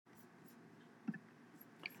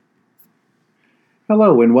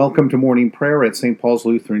Hello and welcome to morning prayer at St. Paul's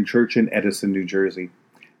Lutheran Church in Edison, New Jersey.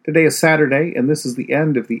 Today is Saturday, and this is the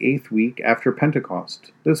end of the 8th week after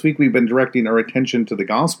Pentecost. This week we've been directing our attention to the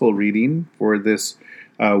Gospel reading for this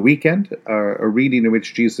weekend, a reading in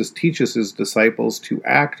which Jesus teaches his disciples to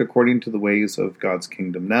act according to the ways of God's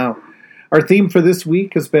kingdom. Now, our theme for this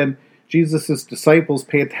week has been Jesus' disciples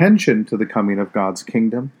pay attention to the coming of God's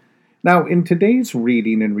kingdom. Now, in today's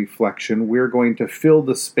reading and reflection, we're going to fill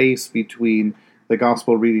the space between the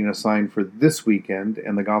gospel reading assigned for this weekend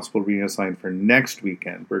and the gospel reading assigned for next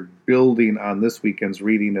weekend. We're building on this weekend's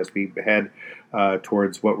reading as we head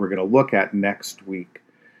towards what we're going to look at next week.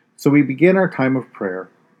 So we begin our time of prayer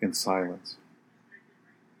in silence.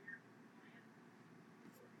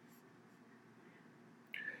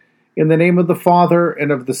 In the name of the Father,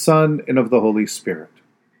 and of the Son, and of the Holy Spirit.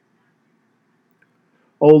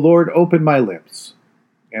 O Lord, open my lips,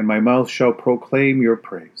 and my mouth shall proclaim your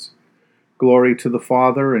praise. Glory to the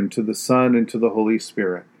Father, and to the Son, and to the Holy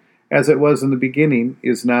Spirit, as it was in the beginning,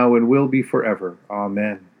 is now, and will be forever.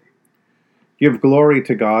 Amen. Give glory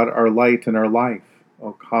to God, our light and our life.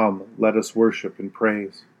 O come, let us worship and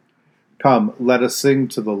praise. Come, let us sing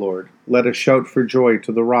to the Lord. Let us shout for joy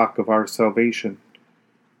to the rock of our salvation.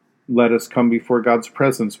 Let us come before God's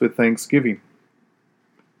presence with thanksgiving,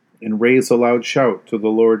 and raise a loud shout to the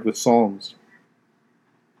Lord with psalms.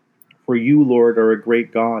 For you, Lord, are a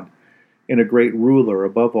great God, and a great ruler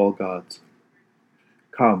above all gods.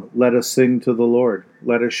 Come, let us sing to the Lord.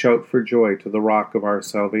 Let us shout for joy to the rock of our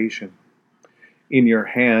salvation. In your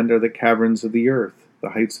hand are the caverns of the earth.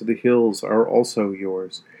 The heights of the hills are also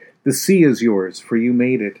yours. The sea is yours, for you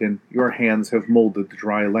made it, and your hands have molded the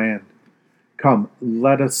dry land. Come,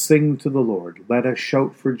 let us sing to the Lord. Let us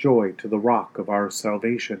shout for joy to the rock of our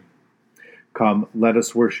salvation. Come, let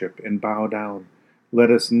us worship and bow down.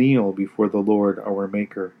 Let us kneel before the Lord our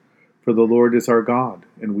Maker. For the Lord is our God,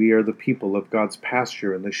 and we are the people of God's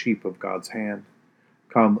pasture and the sheep of God's hand.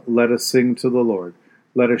 Come, let us sing to the Lord.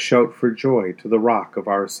 Let us shout for joy to the rock of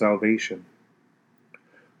our salvation.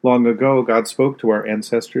 Long ago, God spoke to our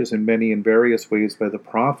ancestors in many and various ways by the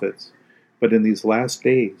prophets, but in these last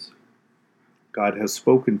days, God has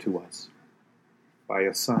spoken to us by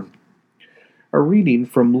a Son. Our reading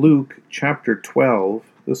from Luke chapter 12.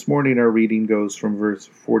 This morning our reading goes from verse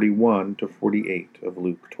 41 to 48 of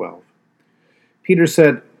Luke 12. Peter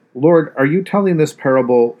said, Lord, are you telling this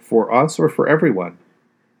parable for us or for everyone?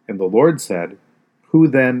 And the Lord said, Who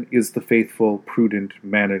then is the faithful, prudent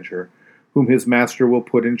manager, whom his master will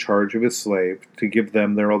put in charge of his slave to give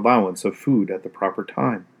them their allowance of food at the proper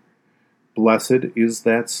time? Blessed is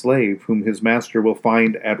that slave whom his master will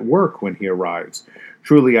find at work when he arrives.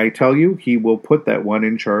 Truly I tell you, he will put that one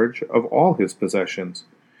in charge of all his possessions.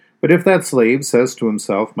 But if that slave says to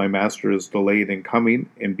himself, My master is delayed in coming,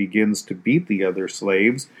 and begins to beat the other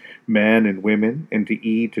slaves, men and women, and to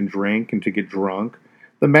eat and drink and to get drunk,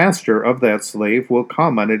 the master of that slave will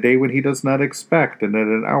come on a day when he does not expect, and at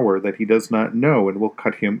an hour that he does not know, and will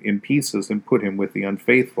cut him in pieces and put him with the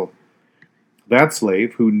unfaithful. That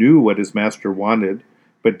slave, who knew what his master wanted,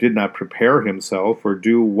 but did not prepare himself or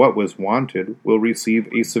do what was wanted, will receive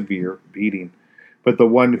a severe beating. But the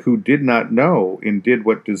one who did not know and did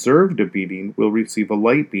what deserved a beating will receive a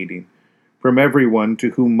light beating. From everyone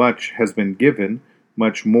to whom much has been given,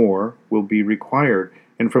 much more will be required,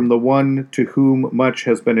 and from the one to whom much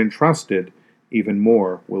has been entrusted, even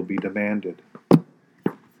more will be demanded.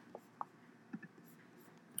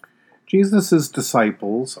 Jesus'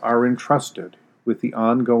 disciples are entrusted with the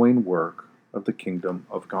ongoing work of the kingdom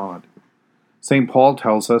of God. St. Paul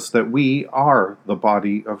tells us that we are the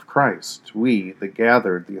body of Christ. We, the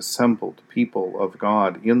gathered, the assembled people of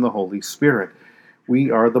God in the Holy Spirit.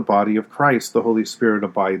 We are the body of Christ. The Holy Spirit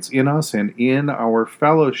abides in us, and in our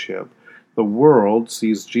fellowship, the world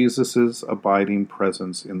sees Jesus' abiding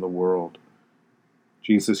presence in the world.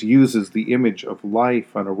 Jesus uses the image of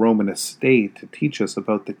life on a Roman estate to teach us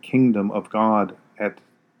about the kingdom of God at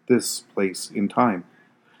this place in time.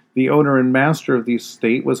 The owner and master of the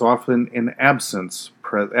estate was often an absent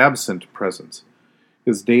presence.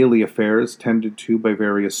 His daily affairs tended to by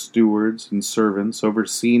various stewards and servants,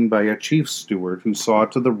 overseen by a chief steward who saw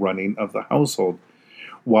to the running of the household,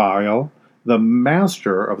 while the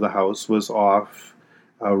master of the house was off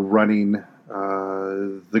running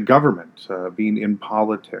the government, being in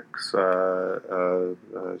politics,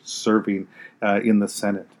 serving in the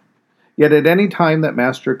Senate. Yet at any time that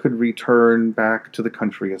master could return back to the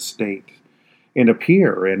country estate and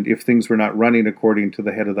appear, and if things were not running according to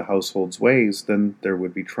the head of the household's ways, then there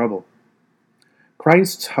would be trouble.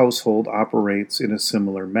 Christ's household operates in a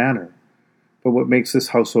similar manner. But what makes this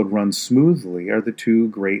household run smoothly are the two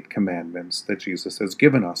great commandments that Jesus has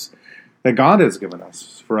given us, that God has given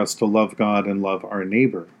us, for us to love God and love our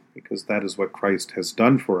neighbor, because that is what Christ has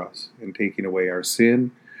done for us in taking away our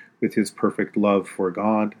sin with his perfect love for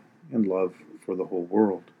God and love for the whole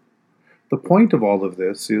world. The point of all of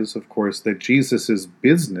this is, of course, that Jesus'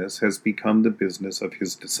 business has become the business of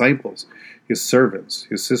his disciples, his servants,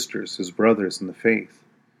 his sisters, his brothers in the faith.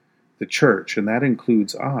 The church, and that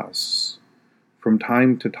includes us, from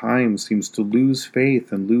time to time seems to lose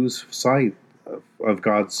faith and lose sight of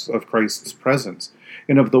Christ's presence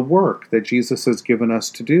and of the work that Jesus has given us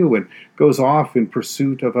to do, and goes off in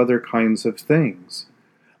pursuit of other kinds of things.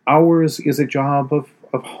 Ours is a job of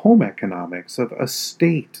home economics, of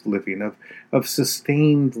estate living, of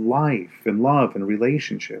sustained life and love and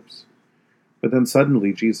relationships. But then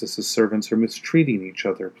suddenly Jesus' servants are mistreating each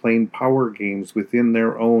other, playing power games within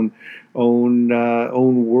their own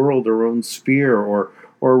world or own sphere, or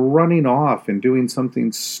running off and doing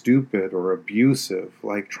something stupid or abusive,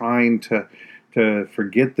 like trying to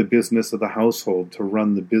forget the business of the household to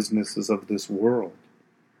run the businesses of this world,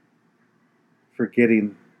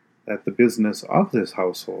 forgetting that the business of this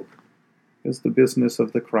household is the business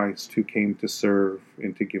of the Christ who came to serve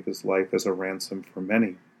and to give his life as a ransom for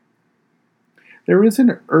many. There is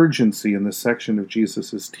an urgency in this section of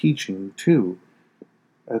Jesus' teaching, too,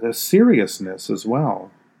 a seriousness as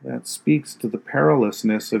well, that speaks to the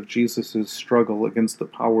perilousness of Jesus' struggle against the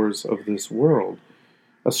powers of this world,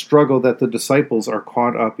 a struggle that the disciples are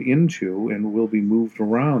caught up into and will be moved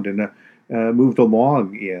around and moved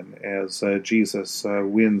along in as Jesus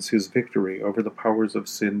wins his victory over the powers of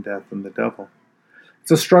sin, death, and the devil. It's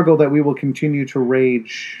a struggle that we will continue to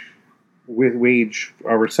wage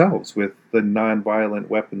ourselves with the nonviolent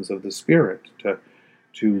weapons of the Spirit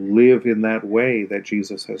to live in that way that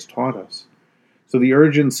Jesus has taught us. So the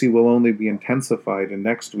urgency will only be intensified in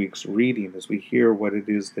next week's reading as we hear what it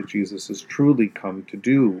is that Jesus has truly come to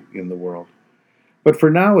do in the world. But for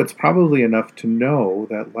now, it's probably enough to know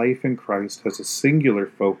that life in Christ has a singular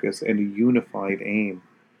focus and a unified aim.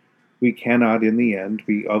 We cannot, in the end,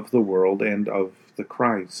 be of the world and of the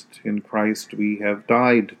Christ. In Christ we have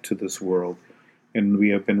died to this world, and we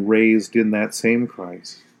have been raised in that same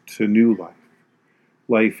Christ to new life.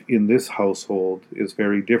 Life in this household is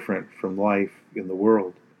very different from life in the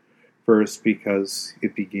world. First, because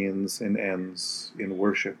it begins and ends in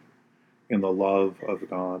worship, in the love of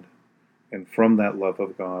God. And from that love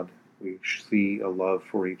of God, we see a love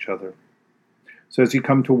for each other. So as you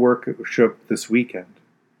come to worship this weekend,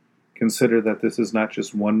 consider that this is not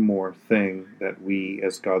just one more thing that we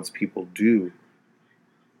as God's people do,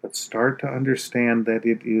 but start to understand that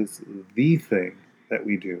it is the thing that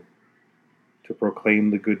we do to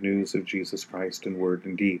proclaim the good news of Jesus Christ in word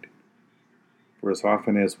and deed. For as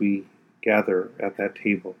often as we gather at that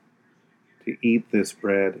table to eat this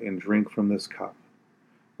bread and drink from this cup,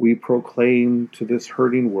 we proclaim to this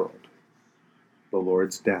hurting world the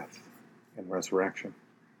Lord's death and resurrection.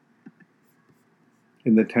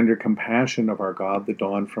 In the tender compassion of our God, the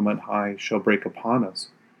dawn from on high shall break upon us.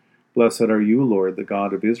 Blessed are you, Lord, the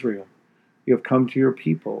God of Israel. You have come to your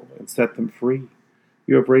people and set them free.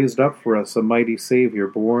 You have raised up for us a mighty Savior,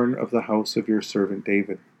 born of the house of your servant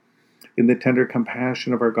David. In the tender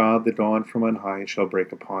compassion of our God, the dawn from on high shall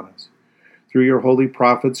break upon us. Through your holy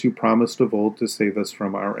prophets you promised of old to save us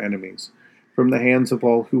from our enemies, from the hands of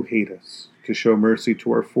all who hate us, to show mercy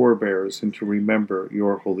to our forebears, and to remember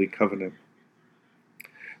your holy covenant.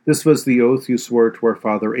 This was the oath you swore to our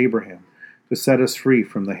father Abraham, to set us free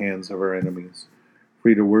from the hands of our enemies,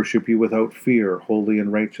 free to worship you without fear, holy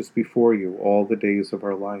and righteous before you all the days of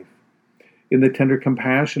our life. In the tender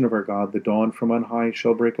compassion of our God, the dawn from on high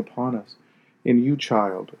shall break upon us, and you,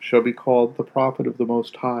 child, shall be called the prophet of the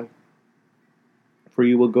Most High. For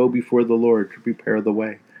you will go before the Lord to prepare the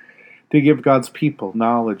way, to give God's people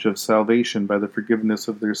knowledge of salvation by the forgiveness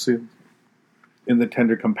of their sins. In the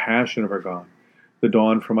tender compassion of our God, the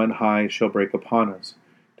dawn from on high shall break upon us,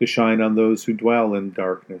 to shine on those who dwell in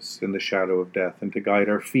darkness, in the shadow of death, and to guide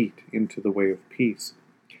our feet into the way of peace.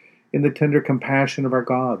 In the tender compassion of our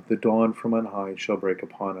God, the dawn from on high shall break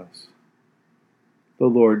upon us. The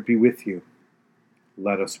Lord be with you.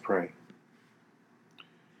 Let us pray.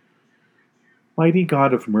 Mighty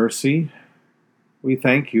God of mercy, we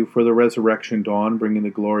thank you for the resurrection dawn, bringing the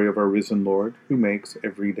glory of our risen Lord, who makes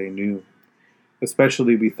every day new.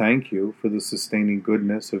 Especially we thank you for the sustaining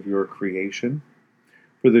goodness of your creation,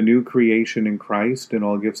 for the new creation in Christ and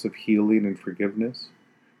all gifts of healing and forgiveness,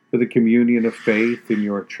 for the communion of faith in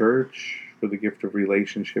your church, for the gift of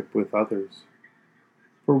relationship with others.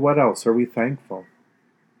 For what else are we thankful?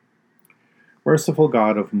 Merciful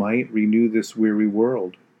God of might, renew this weary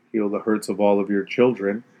world. Heal the hurts of all of your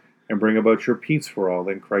children, and bring about your peace for all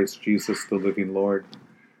in Christ Jesus, the living Lord.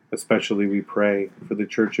 Especially we pray for the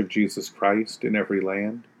Church of Jesus Christ in every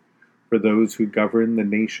land, for those who govern the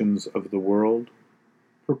nations of the world,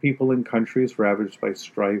 for people in countries ravaged by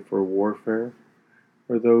strife or warfare,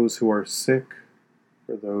 for those who are sick,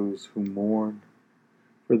 for those who mourn,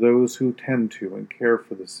 for those who tend to and care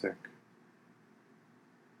for the sick,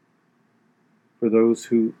 for those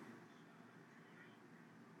who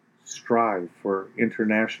strive for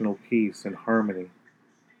international peace and harmony,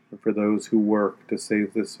 and for those who work to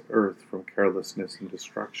save this earth from carelessness and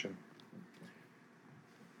destruction.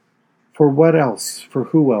 For what else, for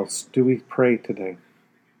who else do we pray today?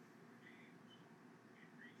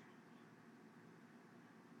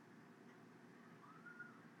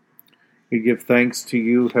 We give thanks to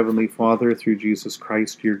you, Heavenly Father, through Jesus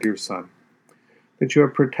Christ, your dear Son, that you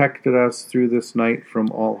have protected us through this night from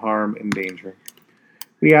all harm and danger.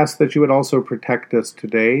 We ask that you would also protect us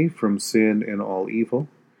today from sin and all evil,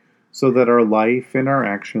 so that our life and our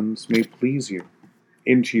actions may please you.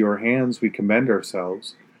 Into your hands we commend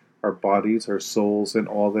ourselves, our bodies, our souls, and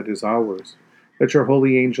all that is ours. Let your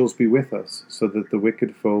holy angels be with us, so that the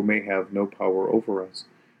wicked foe may have no power over us.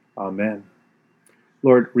 Amen.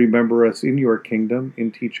 Lord, remember us in your kingdom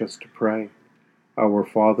and teach us to pray. Our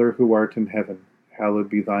Father, who art in heaven, hallowed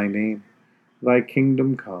be thy name. Thy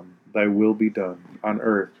kingdom come, thy will be done, on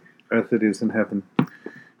earth as it is in heaven.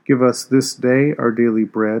 Give us this day our daily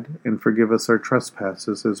bread, and forgive us our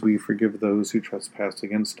trespasses as we forgive those who trespass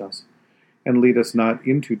against us. And lead us not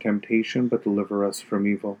into temptation, but deliver us from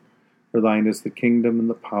evil. For thine is the kingdom and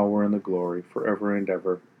the power and the glory, forever and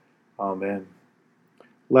ever. Amen.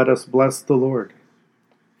 Let us bless the Lord.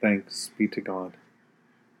 Thanks be to God.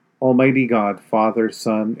 Almighty God, Father,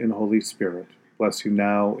 Son, and Holy Spirit, bless you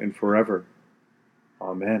now and forever.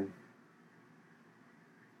 Amen.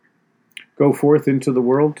 Go forth into the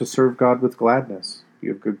world to serve God with gladness. Be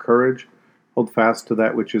of good courage. Hold fast to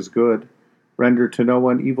that which is good. Render to no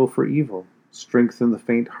one evil for evil. Strengthen the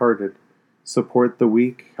faint-hearted. Support the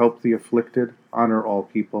weak. Help the afflicted. Honor all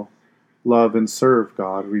people. Love and serve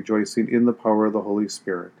God, rejoicing in the power of the Holy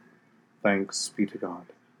Spirit. Thanks be to God.